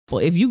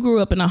Well, if you grew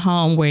up in a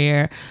home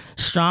where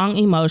strong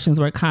emotions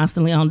were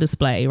constantly on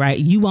display, right,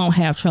 you won't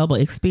have trouble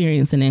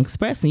experiencing and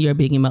expressing your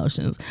big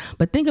emotions.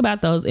 But think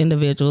about those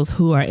individuals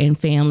who are in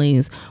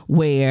families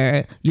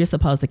where you're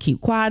supposed to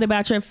keep quiet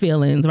about your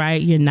feelings,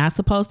 right? You're not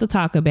supposed to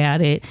talk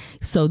about it.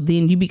 So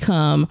then you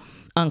become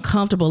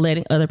uncomfortable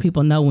letting other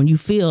people know when you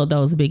feel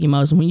those big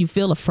emotions, when you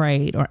feel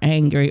afraid or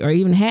angry or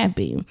even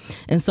happy.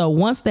 And so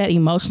once that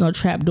emotional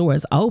trap door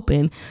is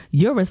open,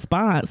 your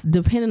response,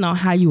 depending on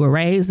how you were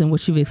raised and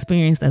what you've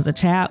experienced as a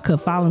child, could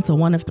fall into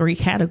one of three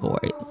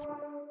categories.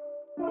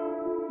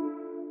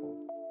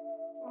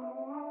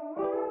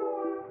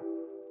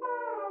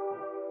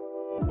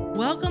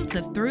 Welcome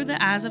to Through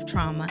the Eyes of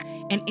Trauma,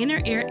 an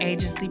Inner Ear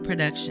Agency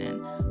production,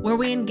 where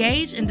we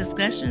engage in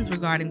discussions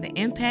regarding the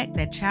impact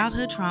that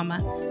childhood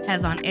trauma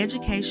has on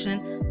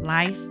education,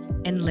 life,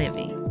 and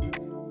living.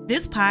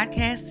 This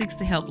podcast seeks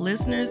to help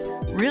listeners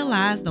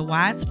realize the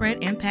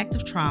widespread impact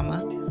of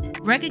trauma,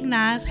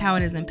 recognize how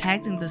it is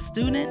impacting the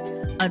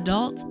student,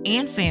 adults,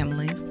 and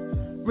families,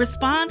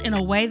 respond in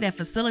a way that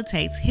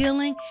facilitates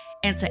healing,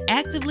 and to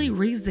actively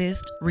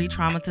resist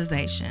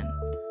re-traumatization.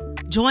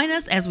 Join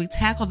us as we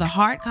tackle the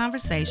hard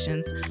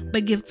conversations,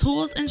 but give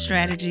tools and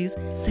strategies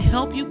to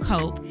help you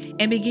cope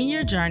and begin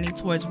your journey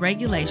towards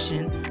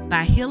regulation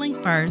by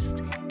healing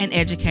first and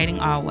educating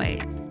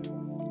always.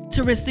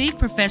 To receive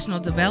professional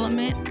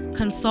development,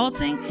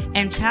 consulting,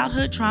 and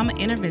childhood trauma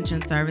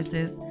intervention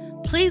services,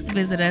 please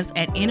visit us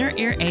at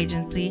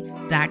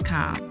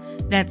innerearagency.com.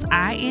 That's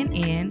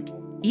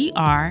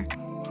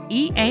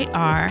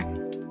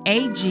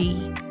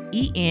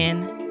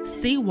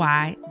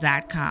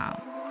INNEREAGENCY.com.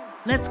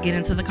 Let's get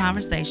into the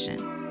conversation.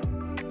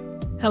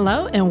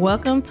 Hello, and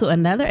welcome to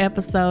another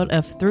episode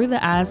of Through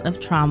the Eyes of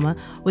Trauma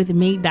with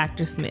me,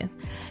 Dr. Smith.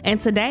 And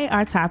today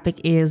our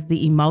topic is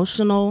the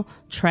emotional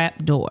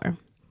trap door.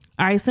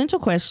 Our essential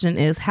question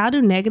is, how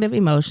do negative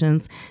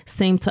emotions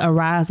seem to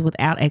arise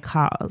without a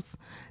cause?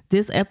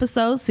 This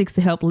episode seeks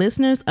to help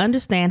listeners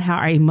understand how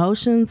our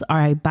emotions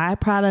are a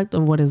byproduct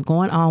of what is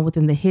going on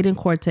within the hidden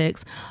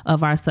cortex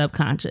of our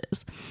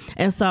subconscious.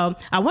 And so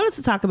I wanted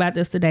to talk about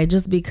this today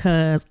just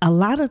because a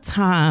lot of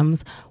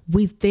times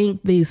we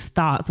think these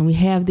thoughts and we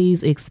have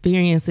these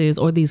experiences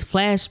or these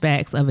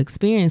flashbacks of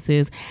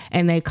experiences,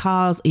 and they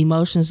cause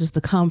emotions just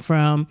to come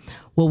from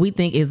what we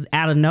think is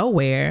out of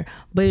nowhere,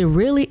 but it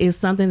really is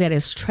something that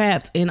is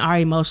trapped in our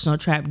emotional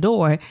trap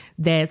door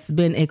that's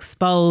been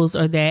exposed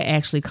or that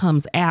actually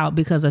comes out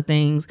because of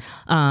things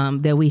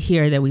that we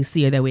hear, that we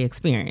see, or that we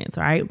experience,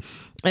 right?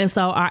 And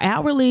so our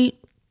outwardly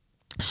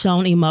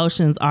shown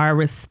emotions are a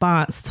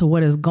response to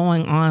what is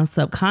going on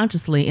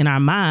subconsciously in our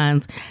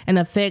minds and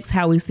affects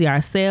how we see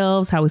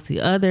ourselves, how we see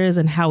others,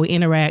 and how we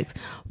interact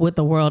with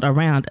the world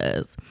around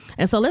us.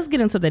 And so let's get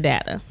into the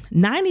data.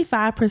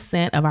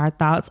 95% of our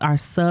thoughts are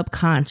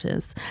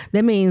subconscious.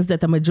 That means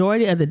that the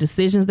majority of the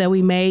decisions that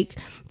we make,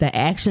 the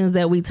actions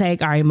that we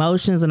take, our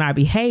emotions and our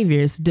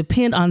behaviors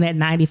depend on that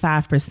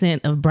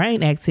 95% of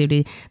brain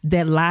activity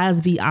that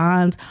lies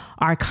beyond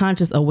our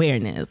conscious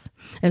awareness.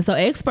 And so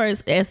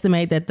experts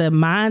estimate that the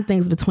mind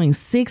thinks between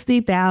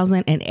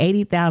 60,000 and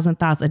 80,000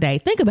 thoughts a day.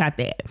 Think about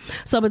that.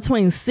 So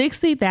between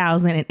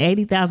 60,000 and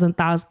 80,000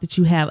 thoughts that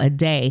you have a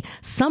day,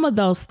 some of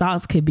those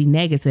thoughts could be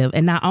negative.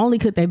 And not only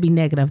could they be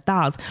negative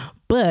thoughts,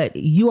 but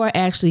you are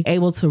actually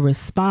able to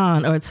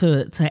respond or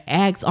to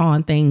act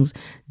on things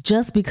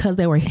just because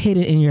they were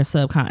hidden in your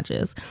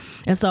subconscious.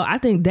 And so I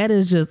think that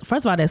is just,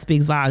 first of all, that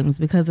speaks volumes,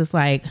 because it's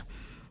like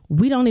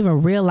we don't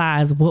even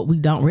realize what we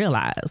don't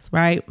realize,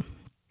 right?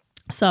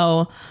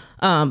 So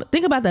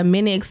think about the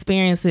many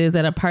experiences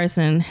that a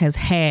person has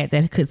had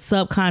that could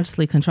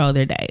subconsciously control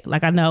their day.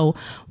 Like I know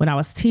when I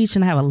was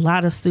teaching, I have a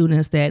lot of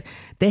students that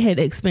they had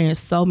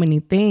experienced so many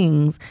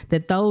things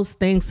that those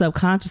things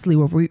subconsciously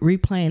were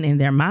replaying in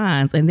their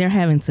minds, and they're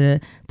having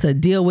to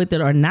deal with it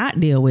or not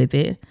deal with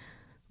it.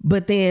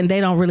 But then they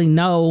don't really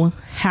know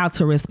how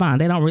to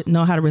respond. They don't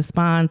know how to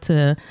respond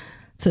to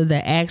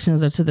the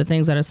actions or to the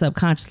things that are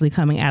subconsciously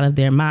coming out of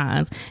their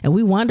minds. And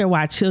we wonder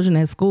why children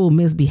at school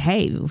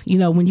misbehave. You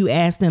know, when you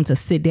ask them to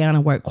sit down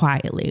and work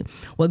quietly,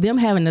 well, them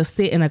having to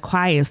sit in a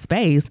quiet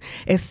space,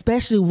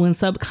 especially when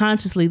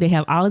subconsciously they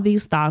have all of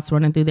these thoughts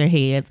running through their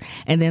heads.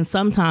 And then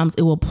sometimes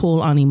it will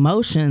pull on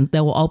emotions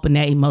that will open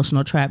that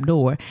emotional trap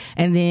door.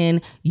 And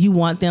then you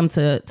want them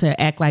to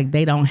act like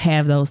they don't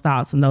have those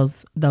thoughts and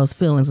those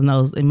feelings and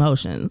those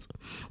emotions.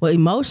 Well,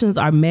 emotions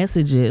are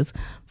messages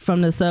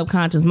from the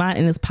subconscious mind,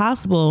 and it's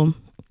possible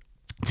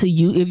to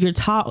you if you're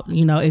taught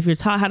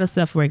how to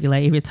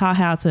self-regulate, if you're taught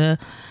how to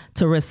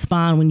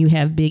respond when you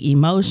have big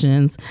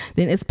emotions,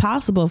 then it's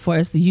possible for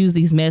us to use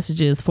these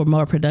messages for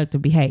more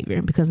productive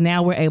behavior, because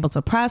now we're able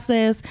to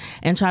process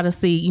and try to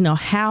see,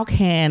 how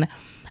can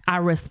I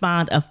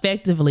respond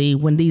effectively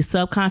when these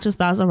subconscious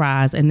thoughts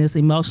arise and this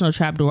emotional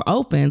trapdoor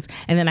opens,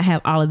 and then I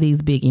have all of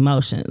these big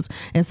emotions.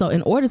 And so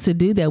in order to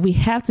do that, we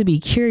have to be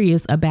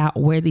curious about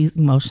where these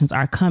emotions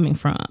are coming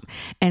from.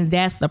 And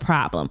that's the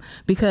problem,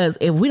 because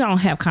if we don't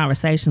have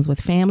conversations with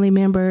family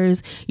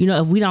members,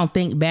 if we don't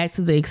think back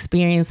to the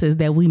experiences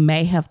that we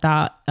may have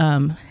thought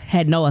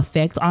had no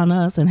effect on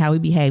us and how we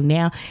behave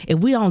now, if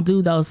we don't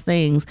do those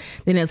things,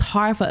 then it's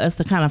hard for us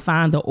to kind of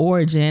find the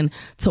origin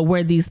to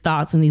where these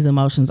thoughts and these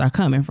emotions are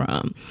coming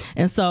from.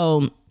 And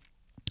so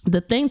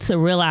the thing to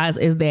realize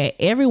is that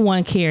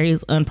everyone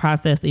carries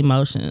unprocessed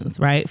emotions,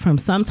 right? From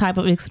some type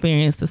of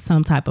experience to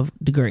some type of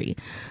degree.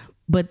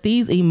 But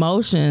these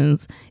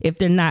emotions, if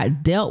they're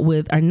not dealt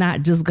with, are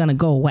not just going to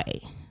go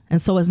away.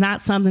 And so it's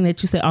not something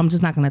that you say, oh, I'm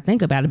just not going to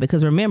think about it,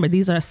 because remember,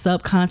 these are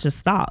subconscious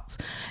thoughts.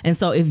 And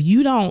so if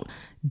you don't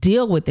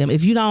deal with them,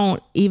 if you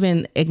don't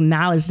even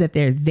acknowledge that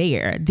they're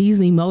there, these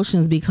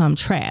emotions become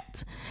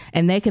trapped,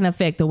 and they can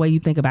affect the way you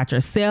think about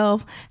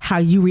yourself, how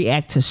you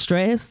react to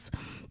stress.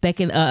 They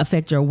can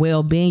affect your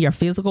well-being, your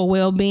physical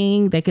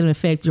well-being. They can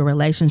affect your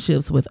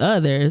relationships with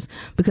others,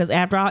 because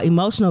after all,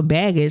 emotional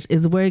baggage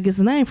is where it gets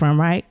its name from,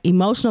 right?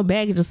 Emotional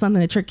baggage is something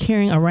that you're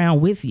carrying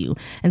around with you.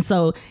 And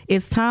so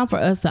it's time for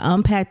us to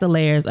unpack the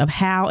layers of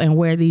how and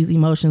where these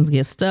emotions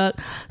get stuck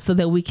so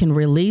that we can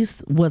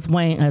release what's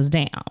weighing us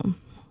down.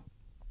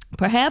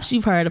 Perhaps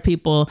you've heard of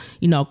people,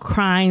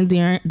 crying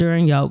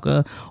during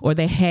yoga, or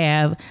they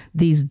have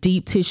these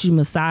deep tissue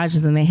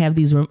massages and they have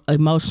these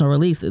emotional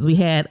releases. We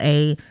had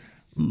a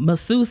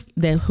masseuse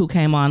who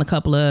came on a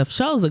couple of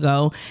shows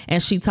ago,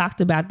 and she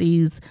talked about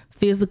these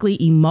physically,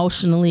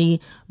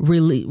 emotionally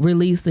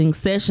releasing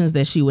sessions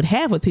that she would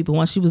have with people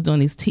once she was doing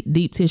these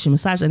deep tissue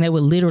massages, and they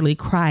would literally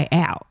cry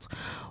out.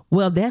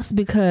 Well, that's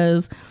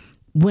because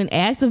when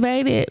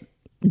activated,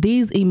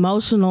 these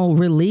emotional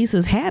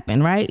releases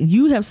happen, right?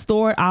 You have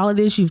stored all of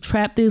this, you've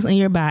trapped this in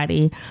your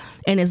body,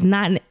 and it's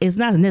not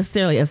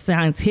necessarily a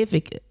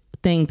scientific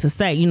thing to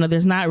say.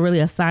 There's not really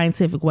a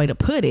scientific way to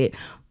put it,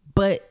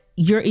 but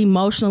you're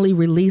emotionally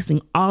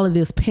releasing all of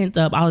this pent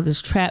up, all of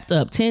this trapped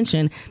up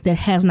tension that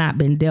has not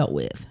been dealt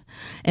with.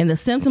 And the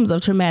symptoms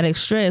of traumatic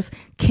stress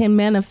can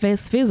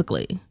manifest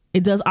physically.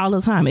 It does all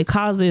the time. It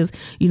causes,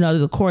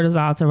 the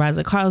cortisol to rise.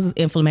 It causes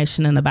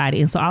inflammation in the body.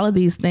 And so all of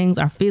these things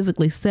are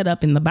physically set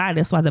up in the body.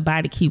 That's why the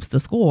body keeps the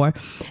score.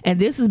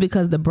 And this is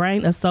because the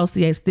brain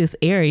associates this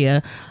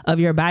area of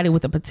your body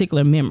with a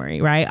particular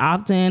memory, right?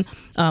 Often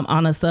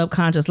on a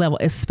subconscious level,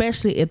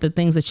 especially if the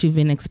things that you've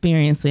been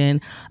experiencing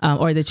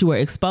or that you were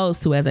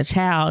exposed to as a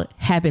child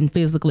happen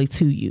physically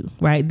to you,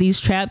 right?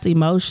 These trapped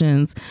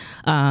emotions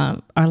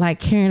are like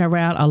carrying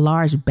around a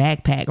large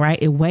backpack, right?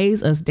 It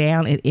weighs us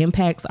down. It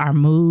impacts our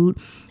mood.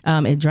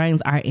 It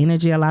drains our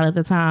energy a lot of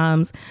the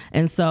times.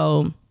 And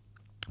so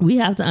we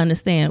have to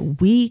understand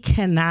we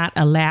cannot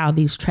allow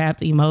these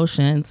trapped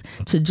emotions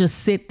to just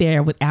sit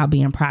there without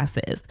being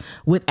processed,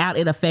 without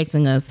it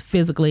affecting us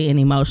physically and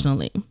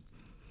emotionally.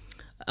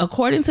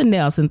 According to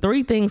Nelson,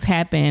 3 things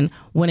happen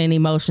when an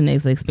emotion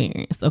is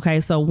experienced.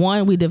 Okay, so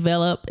 1, we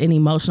develop an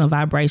emotional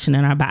vibration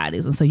in our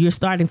bodies. And so you're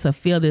starting to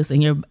feel this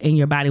in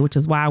your body, which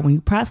is why when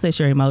you process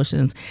your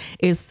emotions,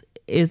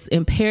 it's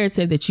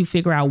imperative that you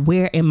figure out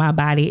where in my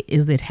body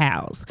is it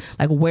housed.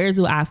 Like, where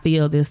do I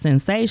feel this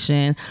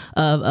sensation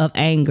of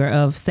anger,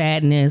 of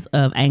sadness,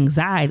 of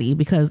anxiety?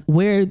 Because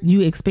where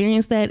you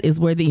experience that is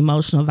where the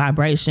emotional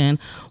vibration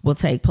will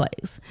take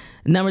place.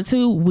 Number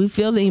 2, we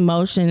feel the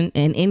emotion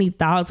and any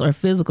thoughts or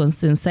physical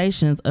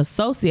sensations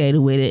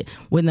associated with it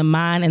when the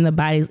mind and the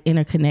body's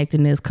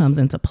interconnectedness comes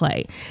into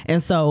play.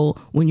 And so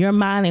when your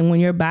mind and when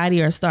your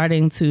body are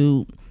starting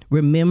to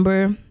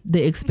remember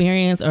the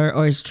experience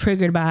or is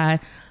triggered by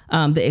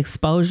the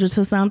exposure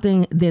to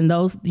something, then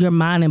your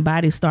mind and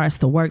body starts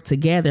to work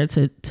together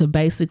to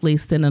basically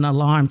send an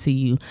alarm to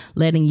you,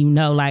 letting you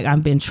know, like,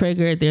 I've been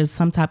triggered. There's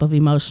some type of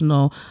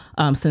emotional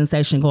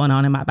sensation going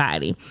on in my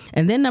body.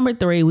 And then number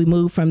 3, we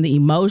move from the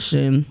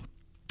emotion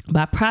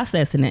by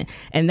processing it.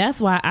 And that's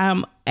why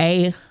I'm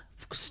a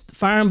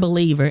firm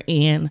believer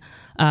in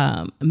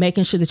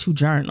making sure that you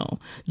journal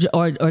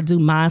or do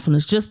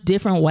mindfulness, just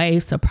different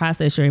ways to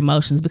process your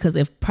emotions. Because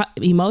if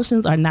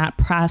emotions are not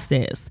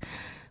processed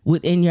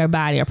within your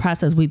body or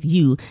processed with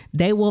you,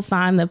 they will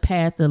find the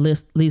path of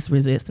least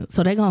resistance.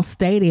 So they're going to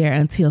stay there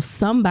until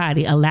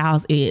somebody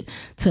allows it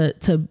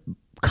to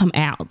come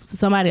out.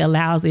 Somebody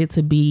allows it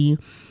to be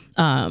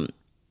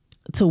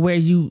to where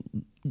you,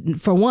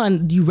 for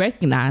one, you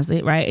recognize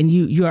it, right? And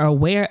you're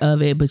aware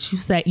of it, but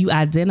you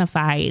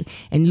identify it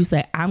and you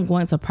say, I'm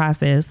going to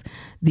process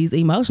these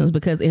emotions,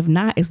 because if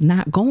not, it's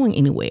not going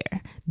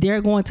anywhere.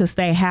 They're going to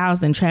stay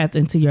housed and trapped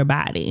into your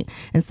body.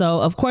 And so,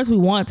 of course, we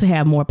want to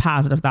have more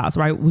positive thoughts,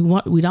 right?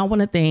 We don't want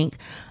to think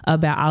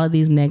about all of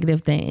these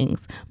negative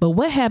things. But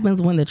what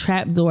happens when the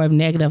trap door of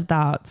negative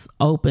thoughts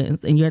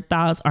opens and your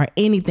thoughts are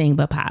anything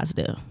but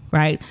positive,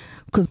 right?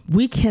 Because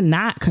we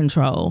cannot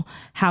control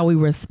how we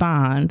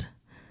respond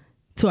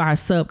to our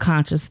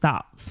subconscious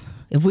thoughts.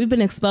 If we've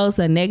been exposed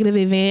to a negative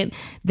event,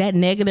 that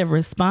negative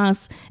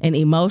response and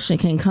emotion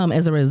can come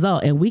as a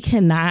result, and we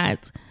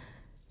cannot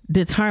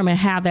determine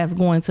how that's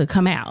going to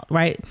come out,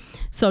 right?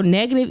 So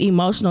negative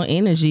emotional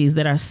energies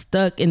that are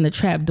stuck in the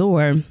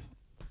trapdoor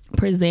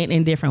present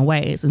in different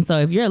ways. And so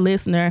if you're a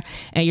listener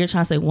and you're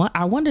trying to say, well,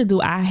 I wonder, do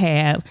I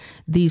have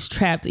these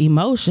trapped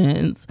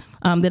emotions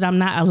that I'm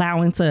not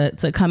allowing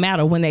to come out,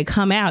 or when they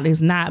come out,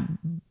 it's not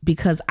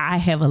because I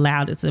have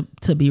allowed it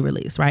to be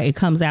released, right? It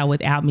comes out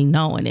without me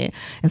knowing it.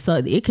 And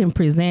so it can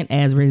present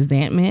as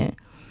resentment.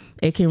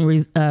 It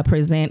can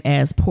present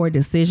as poor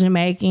decision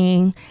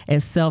making,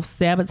 as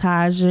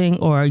self-sabotaging,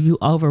 or you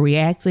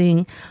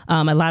overreacting.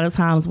 A lot of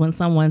times when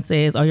someone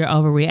says, oh, you're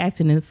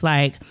overreacting, it's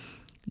like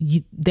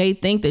they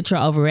think that you're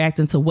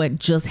overreacting to what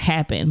just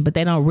happened, but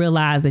they don't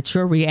realize that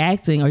you're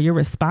reacting or you're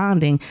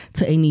responding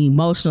to an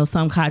emotional,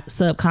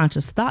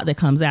 subconscious thought that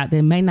comes out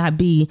that may not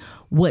be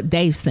what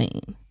they've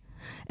seen.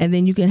 And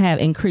then you can have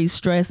increased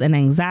stress and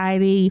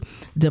anxiety,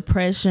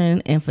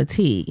 depression, and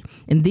fatigue.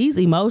 And these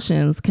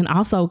emotions can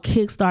also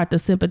kickstart the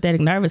sympathetic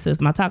nervous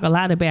system. I talk a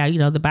lot about,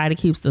 the body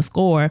keeps the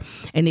score,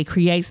 and it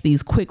creates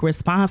these quick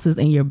responses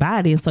in your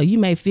body. And so you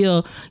may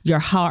feel your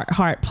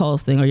heart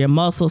pulsing or your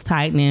muscles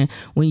tightening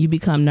when you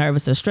become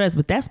nervous or stressed,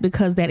 but that's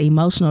because that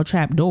emotional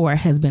trap door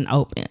has been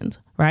opened,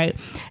 right?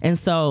 And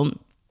so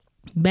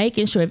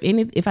making sure,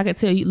 if I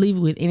could leave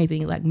you with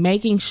anything, like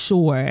making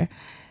sure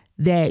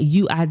that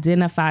you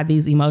identify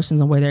these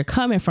emotions and where they're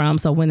coming from.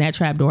 So when that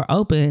trap door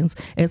opens,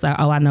 it's like,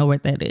 oh, I know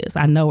what that is.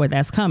 I know where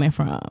that's coming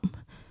from.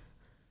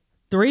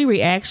 3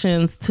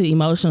 reactions to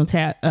emotional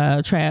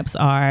traps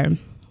are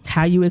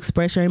how you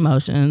express your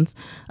emotions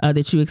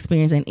that you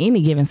experience in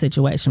any given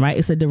situation, right?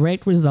 It's a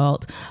direct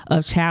result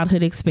of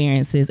childhood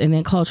experiences and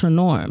then cultural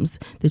norms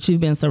that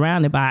you've been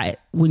surrounded by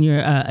when you're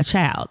a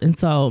child. And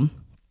so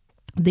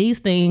these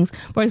things,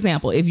 for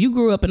example, if you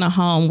grew up in a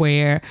home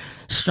where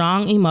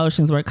strong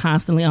emotions were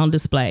constantly on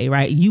display,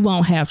 right, you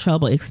won't have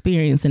trouble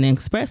experiencing and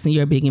expressing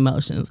your big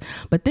emotions.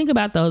 But think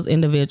about those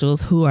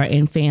individuals who are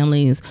in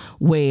families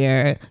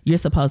where you're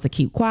supposed to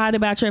keep quiet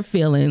about your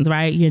feelings,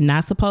 right? You're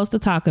not supposed to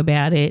talk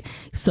about it.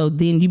 So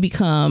then you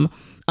become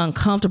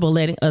uncomfortable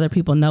letting other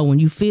people know when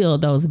you feel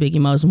those big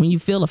emotions, when you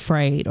feel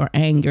afraid or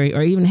angry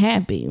or even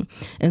happy.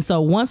 And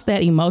so once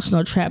that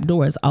emotional trap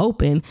door is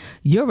open,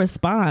 your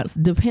response,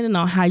 depending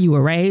on how you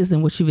were raised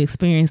and what you've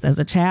experienced as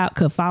a child,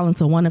 could fall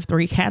into one of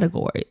 3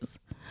 categories.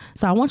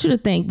 So I want you to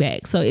think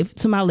back. So if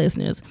to my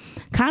listeners,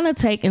 kind of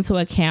take into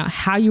account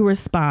how you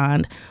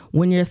respond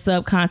when your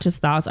subconscious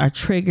thoughts are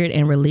triggered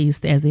and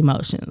released as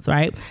emotions,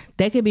 right?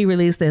 They could be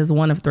released as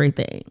one of 3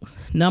 things.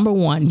 Number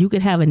 1, you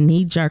could have a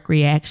knee-jerk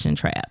reaction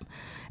trap.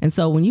 And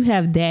so when you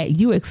have that,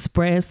 you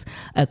express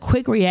a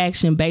quick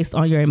reaction based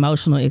on your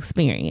emotional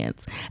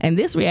experience. And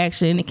this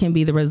reaction can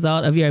be the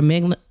result of your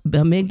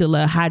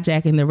amygdala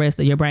hijacking the rest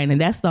of your brain. And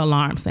that's the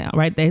alarm sound,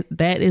 right?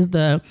 That is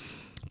the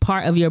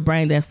part of your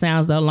brain that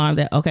sounds the alarm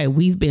that, okay,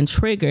 we've been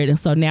triggered. And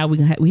so now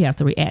we have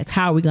to react.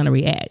 How are we going to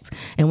react?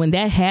 And when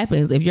that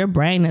happens, if your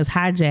brain is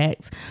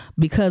hijacked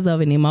because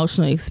of an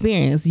emotional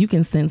experience, you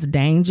can sense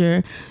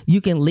danger. You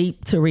can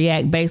leap to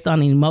react based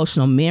on an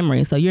emotional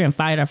memory. So you're in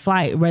fight or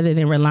flight rather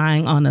than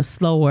relying on a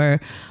slower,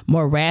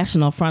 more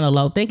rational frontal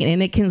lobe thinking.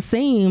 And it can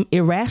seem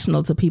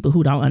irrational to people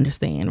who don't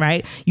understand,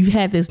 right? You've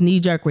had this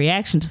knee-jerk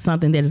reaction to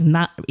something that is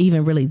not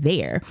even really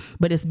there,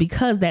 but it's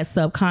because that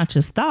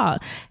subconscious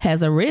thought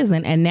has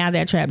arisen and now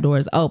that trap door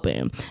is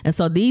open. And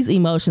so these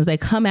emotions, they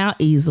come out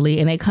easily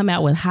and they come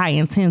out with high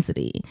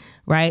intensity,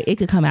 right? It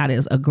could come out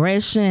as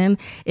aggression.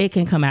 It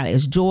can come out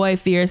as joy,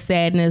 fear,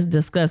 sadness,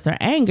 disgust, or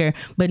anger.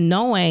 But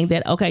knowing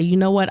that, okay, you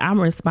know what? I'm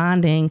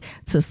responding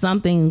to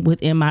something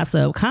within my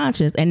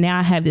subconscious and now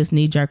I have this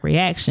knee-jerk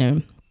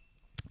reaction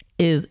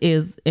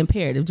is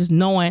imperative. Just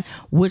knowing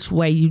which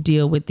way you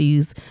deal with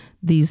these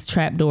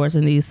trapdoors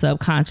and these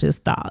subconscious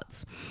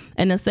thoughts.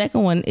 And the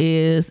second one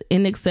is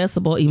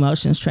inaccessible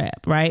emotions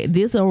trap, right?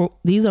 These are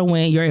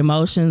when your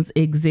emotions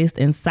exist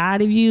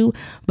inside of you,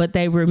 but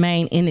they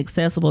remain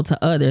inaccessible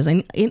to others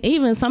and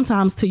even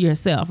sometimes to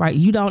yourself, right?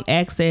 You don't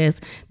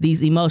access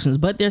these emotions,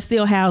 but they're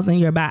still housed in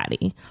your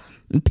body.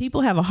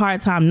 People have a hard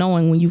time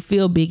knowing when you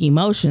feel big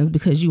emotions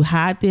because you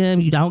hide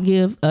them, you don't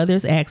give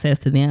others access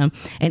to them.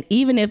 And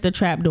even if the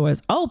trap door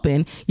is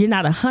open, you're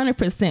not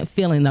 100%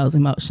 feeling those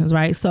emotions,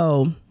 right?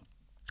 So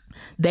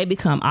they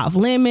become off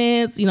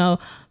limits,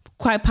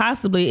 quite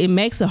possibly it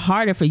makes it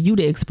harder for you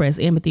to express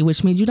empathy,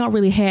 which means you don't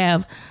really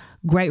have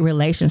great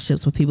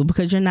relationships with people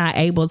because you're not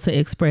able to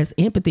express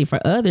empathy for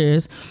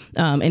others.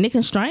 And it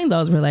can strain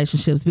those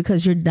relationships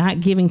because you're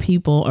not giving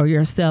people or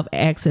yourself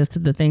access to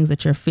the things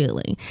that you're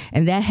feeling.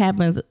 And that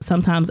happens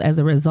sometimes as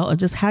a result of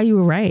just how you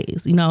were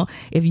raised.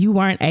 If you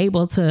weren't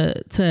able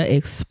to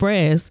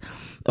express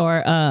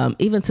or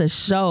even to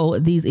show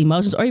these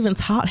emotions or even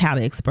taught how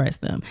to express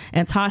them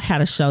and taught how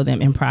to show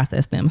them and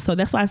process them. So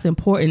that's why it's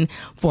important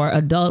for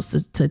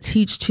adults to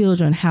teach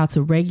children how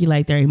to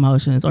regulate their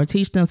emotions or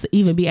teach them to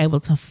even be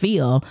able to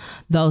feel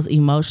those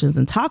emotions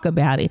and talk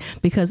about it.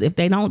 Because if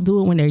they don't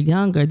do it when they're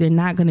younger, they're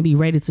not going to be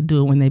ready to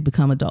do it when they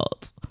become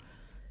adults.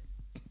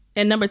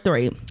 And number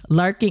 3,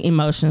 lurking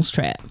emotions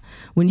trap.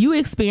 When you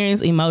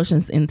experience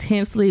emotions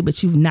intensely,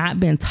 but you've not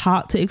been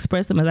taught to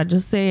express them, as I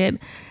just said,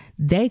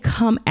 they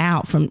come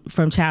out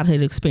from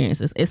childhood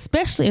experiences,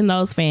 especially in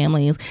those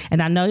families.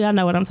 And I know y'all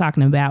know what I'm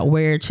talking about,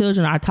 where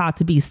children are taught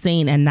to be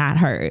seen and not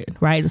heard,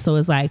 right? So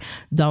it's like,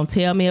 don't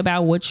tell me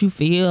about what you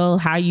feel,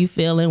 how you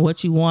feeling,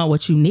 what you want,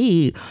 what you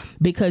need,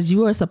 because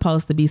you are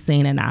supposed to be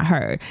seen and not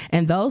heard.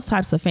 And those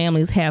types of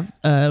families have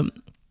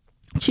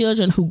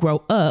children who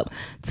grow up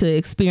to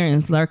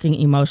experience lurking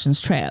emotions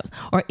traps,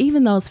 or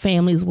even those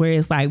families where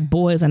it's like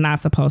boys are not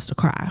supposed to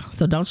cry.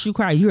 So don't you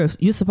cry. You're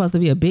supposed to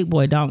be a big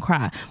boy. Don't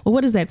cry. Well,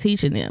 what is that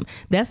teaching them?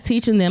 That's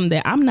teaching them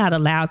that I'm not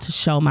allowed to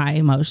show my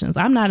emotions.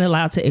 I'm not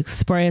allowed to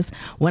express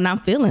when I'm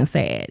feeling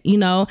sad, you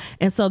know?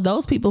 And so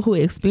those people who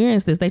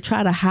experience this, they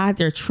try to hide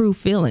their true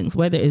feelings,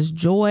 whether it's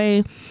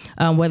joy,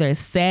 whether it's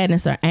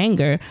sadness or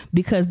anger,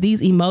 because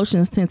these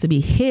emotions tend to be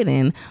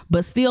hidden,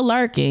 but still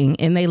lurking,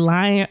 and they're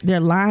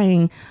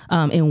lying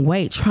in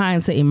wait,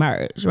 trying to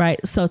emerge, right?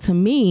 So to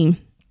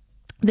me,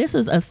 this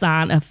is a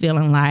sign of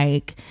feeling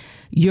like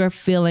your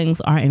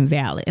feelings are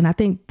invalid. And I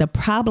think the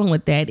problem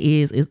with that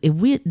is if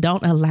we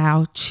don't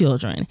allow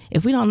children,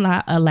 if we don't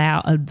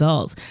allow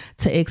adults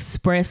to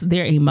express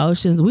their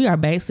emotions, we are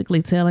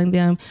basically telling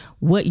them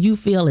what you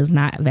feel is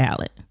not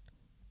valid.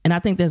 And I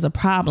think there's a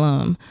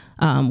problem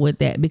with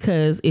that,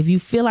 because if you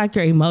feel like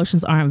your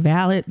emotions aren't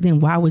valid,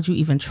 then why would you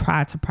even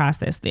try to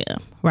process them,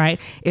 right?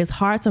 It's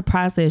hard to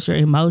process your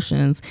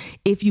emotions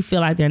if you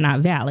feel like they're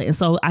not valid. And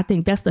so I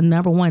think that's the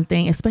number one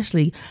thing,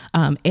 especially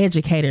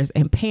educators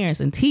and parents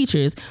and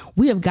teachers.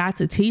 We have got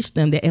to teach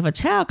them that if a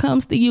child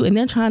comes to you and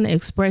they're trying to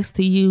express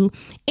to you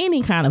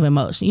any kind of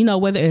emotion, you know,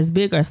 whether it's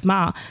big or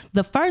small,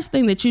 the first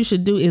thing that you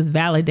should do is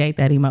validate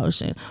that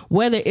emotion,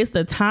 whether it's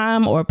the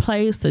time or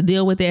place to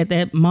deal with it at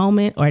that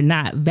moment or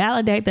not.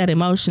 Validate that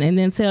emotion and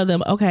then tell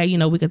them, okay, you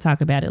know, we can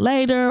talk about it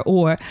later,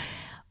 or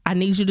I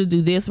need you to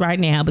do this right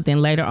now, but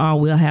then later on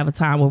we'll have a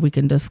time where we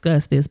can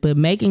discuss this. But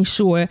making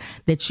sure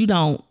that you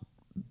don't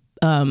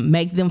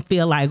make them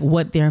feel like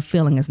what they're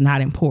feeling is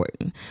not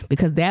important,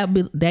 because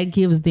that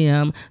gives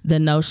them the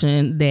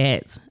notion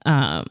that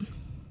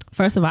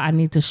first of all, I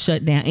need to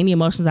shut down any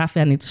emotions I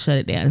feel. I need to shut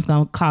it down. It's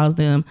going to cause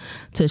them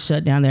to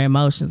shut down their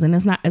emotions, and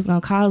it's going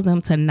to cause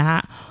them to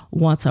not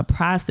want to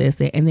process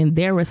it. And then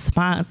their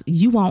response,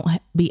 you won't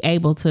be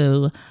able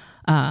to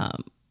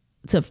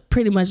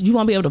pretty much, you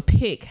won't be able to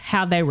pick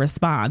how they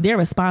respond. Their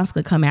response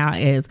could come out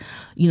as,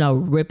 you know,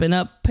 ripping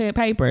up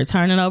paper,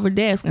 turning over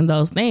desk and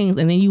those things.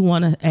 And then you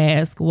want to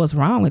ask, what's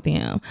wrong with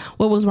them?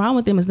 What was wrong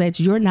with them is that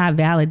you're not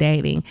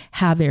validating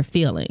how they're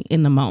feeling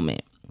in the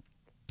moment.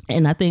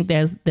 And I think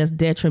that's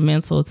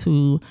detrimental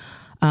to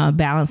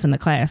balance in the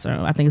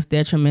classroom. I think it's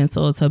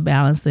detrimental to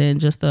balancing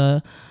just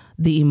the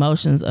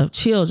emotions of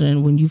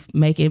children when you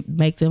make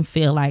them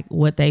feel like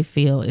what they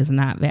feel is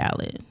not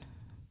valid.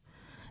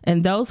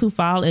 And those who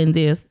fall in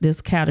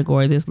this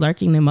category, this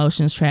lurking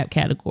emotions trap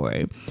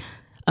category,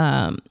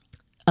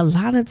 a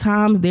lot of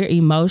times their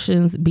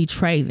emotions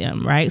betray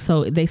them, right?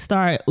 So they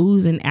start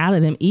oozing out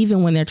of them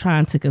even when they're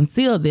trying to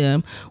conceal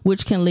them,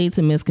 which can lead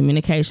to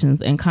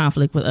miscommunications and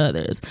conflict with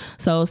others.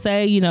 So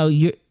say, you know,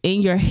 you're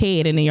in your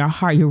head and in your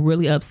heart, you're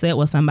really upset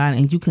with somebody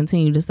and you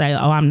continue to say,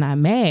 oh, I'm not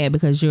mad,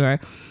 because you're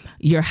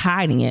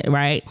hiding it,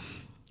 right?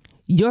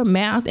 Your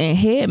mouth and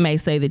head may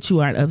say that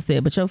you aren't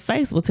upset, but your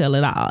face will tell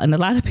it all. And a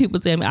lot of people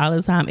tell me all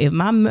the time, if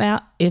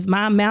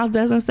my mouth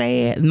doesn't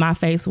say it, my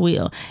face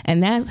will.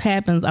 And that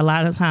happens a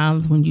lot of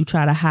times when you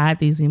try to hide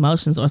these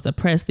emotions or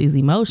suppress these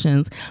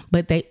emotions,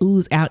 but they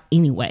ooze out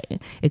anyway.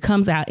 It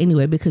comes out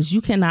anyway, because you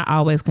cannot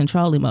always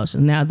control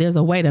emotions. Now, there's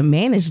a way to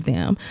manage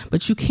them,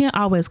 but you can't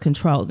always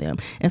control them.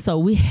 And so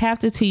we have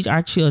to teach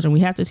our children,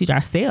 we have to teach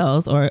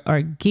ourselves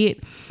or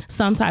get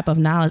some type of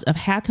knowledge of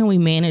how can we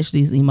manage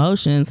these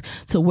emotions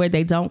to where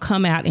they don't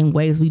come out in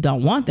ways we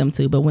don't want them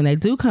to. But when they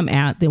do come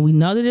out, then we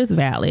know that it's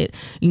valid,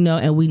 you know,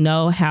 and we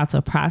know how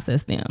to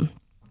process them.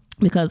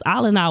 Because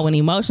all in all, when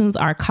emotions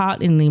are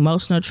caught in an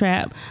emotional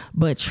trap,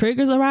 but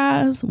triggers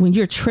arise, when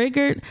you're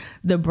triggered,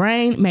 the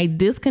brain may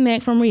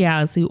disconnect from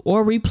reality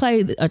or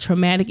replay a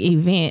traumatic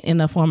event in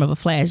the form of a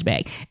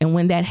flashback. And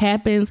when that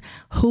happens,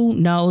 who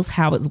knows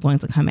how it's going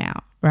to come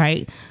out,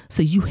 right?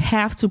 So you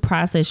have to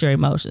process your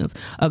emotions.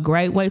 A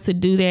great way to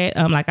do that,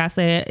 like I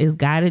said, is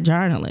guided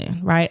journaling,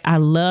 right? I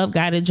love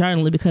guided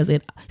journaling because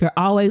you're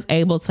always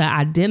able to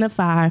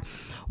identify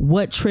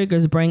what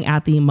triggers bring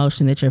out the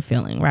emotion that you're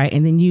feeling, right?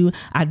 And then you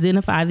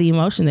identify the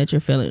emotion that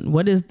you're feeling.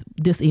 What is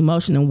this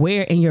emotion and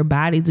where in your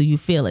body do you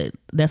feel it?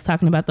 That's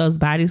talking about those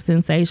body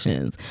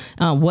sensations.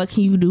 What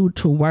can you do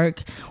to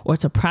work or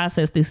to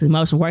process this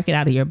emotion? Work it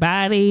out of your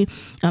body,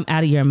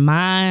 out of your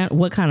mind.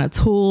 What kind of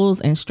tools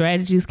and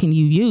strategies can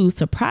you use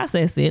to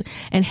process it?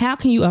 And how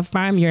can you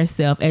affirm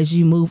yourself as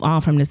you move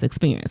on from this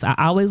experience? I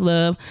always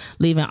love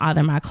leaving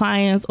either my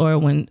clients or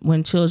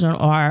when children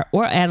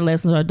or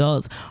adolescents or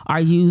adults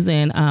are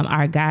using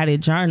our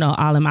guided journal,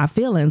 All in My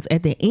Feelings,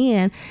 at the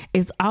end,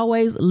 it's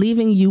always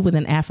leaving you with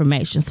an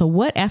affirmation. So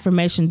what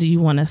affirmation do you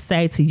want to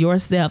say to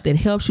yourself that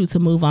helps you to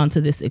move on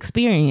to this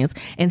experience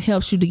and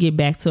helps you to get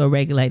back to a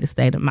regulated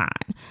state of mind,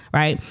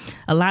 right?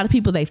 A lot of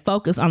people, they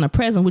focus on the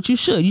present, which you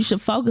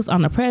should focus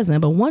on the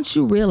present. But once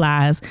you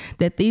realize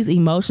that these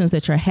emotions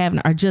that you're having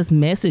are just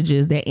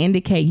messages that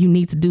indicate you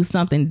need to do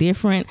something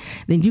different,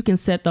 then you can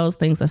set those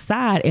things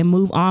aside and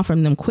move on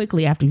from them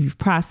quickly after you've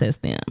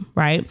processed them,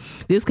 right?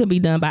 This can be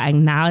done by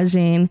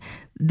acknowledging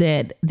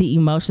that the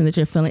emotion that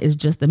you're feeling is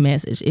just a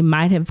message. It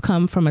might have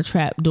come from a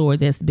trap door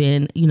that's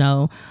been,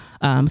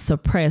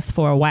 suppressed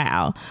for a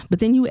while. But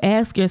then you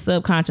ask your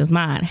subconscious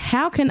mind,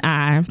 how can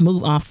I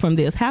move on from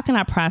this? How can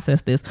I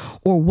process this?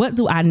 Or what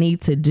do I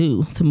need to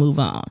do to move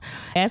on?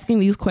 Asking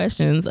these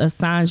questions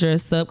assigns your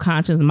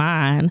subconscious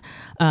mind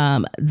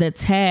the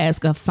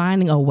task of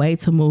finding a way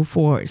to move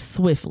forward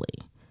swiftly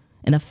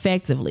and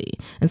effectively.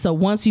 And so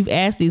once you've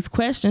asked these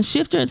questions,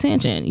 shift your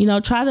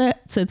attention, try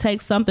to take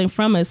something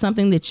from it,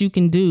 something that you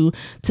can do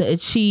to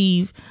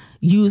achieve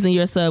using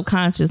your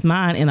subconscious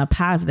mind in a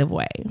positive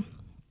way.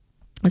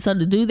 And so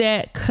to do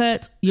that,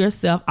 cut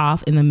yourself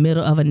off in the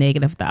middle of a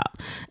negative thought.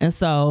 And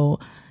so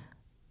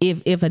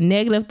if a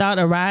negative thought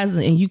arises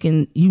and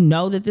you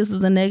know that this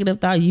is a negative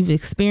thought, you've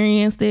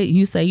experienced it,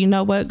 you say, you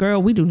know what, girl,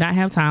 we do not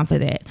have time for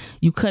that.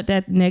 You cut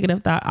that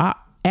negative thought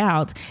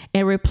out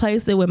and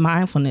replace it with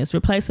mindfulness,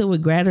 replace it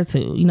with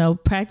gratitude,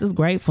 practice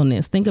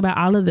gratefulness. Think about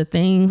all of the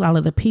things, all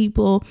of the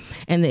people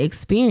and the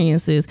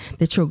experiences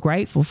that you're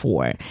grateful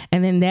for.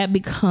 And then that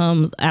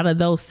becomes, out of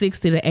those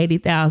 60 to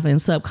 80,000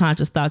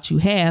 subconscious thoughts you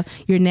have,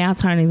 you're now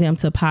turning them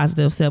to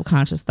positive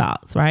subconscious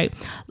thoughts, right?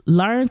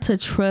 Learn to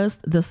trust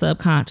the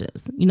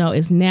subconscious.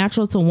 It's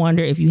natural to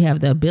wonder if you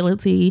have the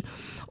ability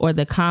or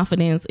the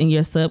confidence in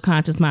your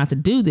subconscious mind to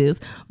do this.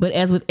 But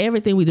as with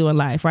everything we do in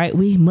life, right,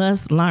 we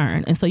must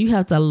learn. And so you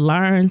have to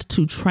learn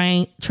to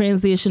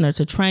transition or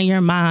to train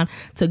your mind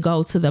to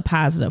go to the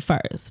positive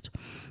first.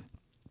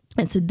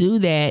 And to do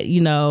that,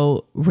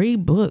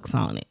 read books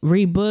on it.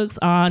 Read books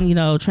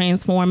on,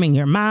 transforming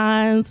your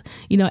minds.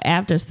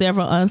 After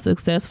several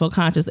unsuccessful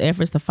conscious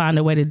efforts to find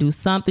a way to do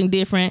something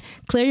different,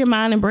 clear your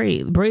mind and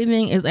breathe.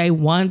 Breathing is a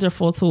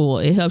wonderful tool.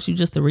 It helps you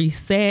just to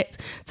reset,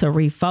 to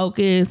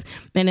refocus,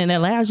 and it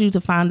allows you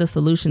to find the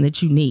solution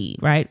that you need,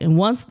 right? And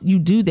once you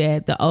do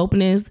that, the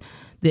openness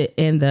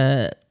and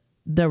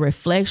the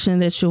reflection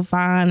that you'll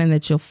find and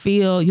that you'll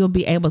feel, you'll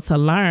be able to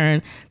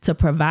learn to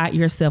provide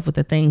yourself with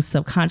the things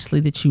subconsciously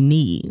that you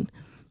need.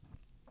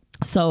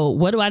 So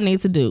what do I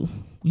need to do?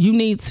 You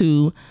need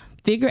to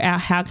figure out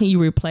how can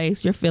you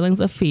replace your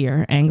feelings of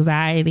fear,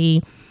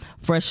 anxiety,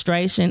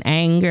 frustration,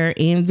 anger,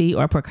 envy,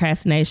 or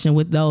procrastination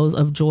with those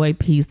of joy,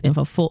 peace, and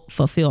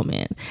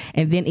fulfillment.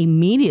 And then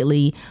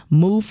immediately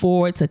move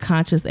forward to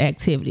conscious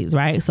activities,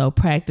 right? So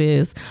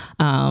practice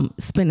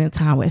spending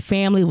time with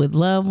family, with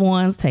loved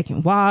ones,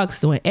 taking walks,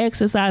 doing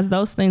exercise,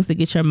 those things that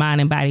get your mind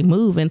and body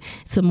moving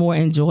to more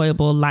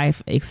enjoyable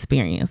life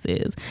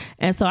experiences.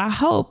 And so I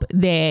hope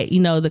that,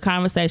 the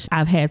conversation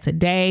I've had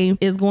today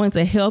is going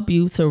to help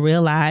you to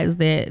realize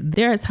that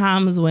there are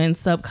times when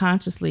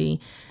subconsciously,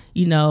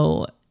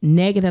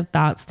 negative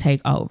thoughts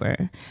take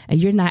over and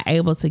you're not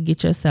able to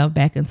get yourself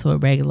back into a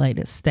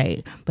regulated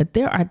state. But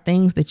there are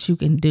things that you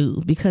can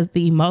do because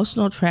the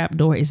emotional trap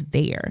door is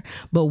there.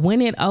 But when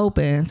it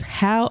opens,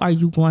 how are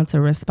you going to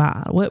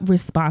respond? What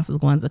response is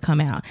going to come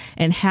out?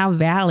 And how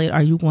valid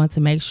are you going to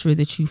make sure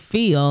that you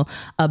feel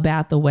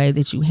about the way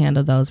that you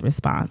handle those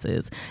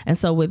responses? And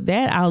so with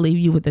that, I'll leave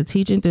you with the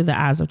Teaching Through the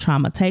Eyes of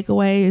Trauma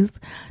takeaways.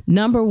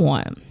 Number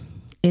 1,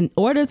 in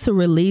order to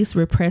release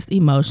repressed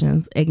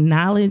emotions,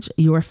 acknowledge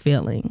your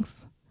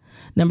feelings.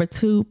 Number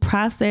 2,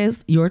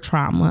 process your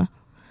trauma.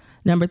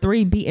 Number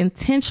 3, be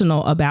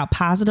intentional about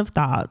positive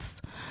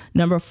thoughts.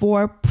 Number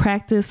 4,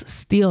 practice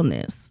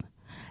stillness.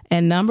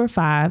 And number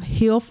 5,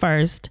 heal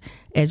first,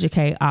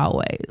 educate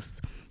always.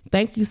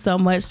 Thank you so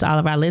much to all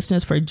of our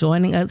listeners for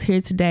joining us here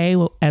today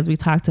as we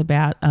talked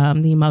about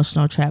the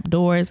emotional trap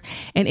doors.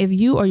 And if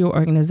you or your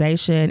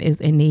organization is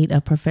in need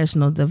of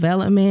professional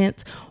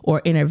development or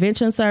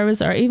intervention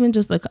service or even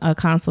just a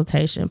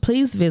consultation,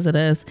 please visit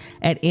us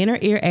at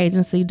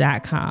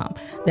innerearagency.com.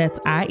 That's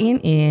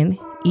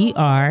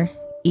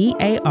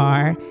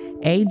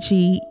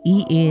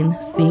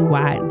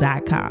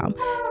INNEREARAGENCY.com.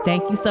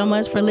 Thank you so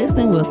much for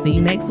listening. We'll see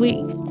you next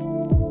week.